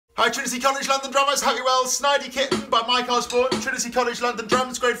Hi Trinity College London drummers, hope you're well. Snidey Kitten by Mike Osborn, Trinity College London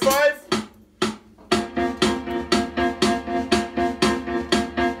drums, grade 5.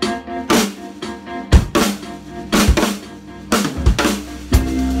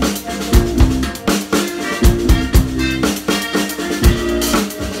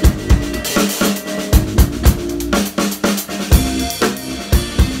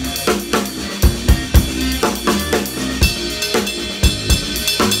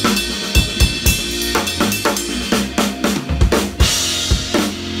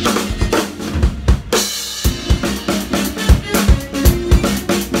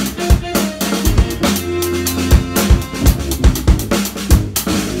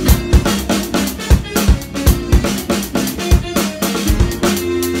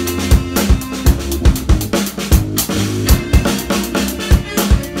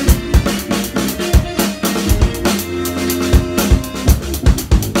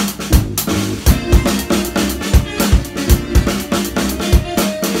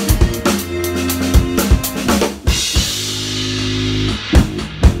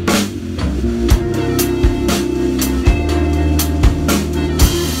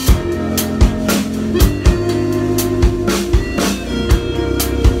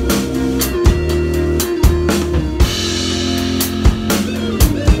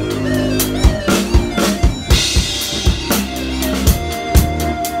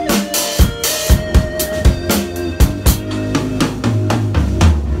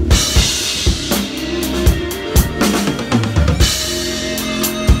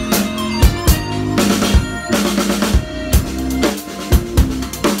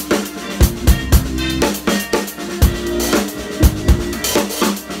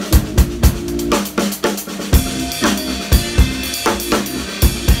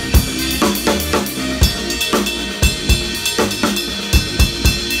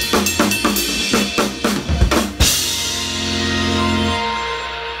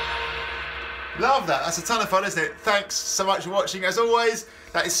 Love that, that's a ton of fun, isn't it? Thanks so much for watching. As always,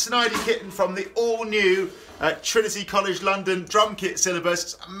 that is Snidey Kitten from the all-new Trinity College London drum kit syllabus.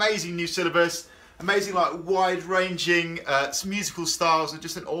 It's amazing new syllabus, amazing like wide-ranging musical styles, and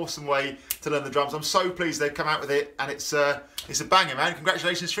just an awesome way to learn the drums. I'm so pleased they've come out with it, and it's a banger, man.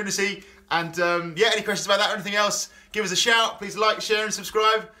 Congratulations, Trinity. And yeah, any questions about that or anything else, give us a shout. Please like, share and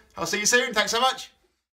subscribe. I'll see you soon. Thanks so much.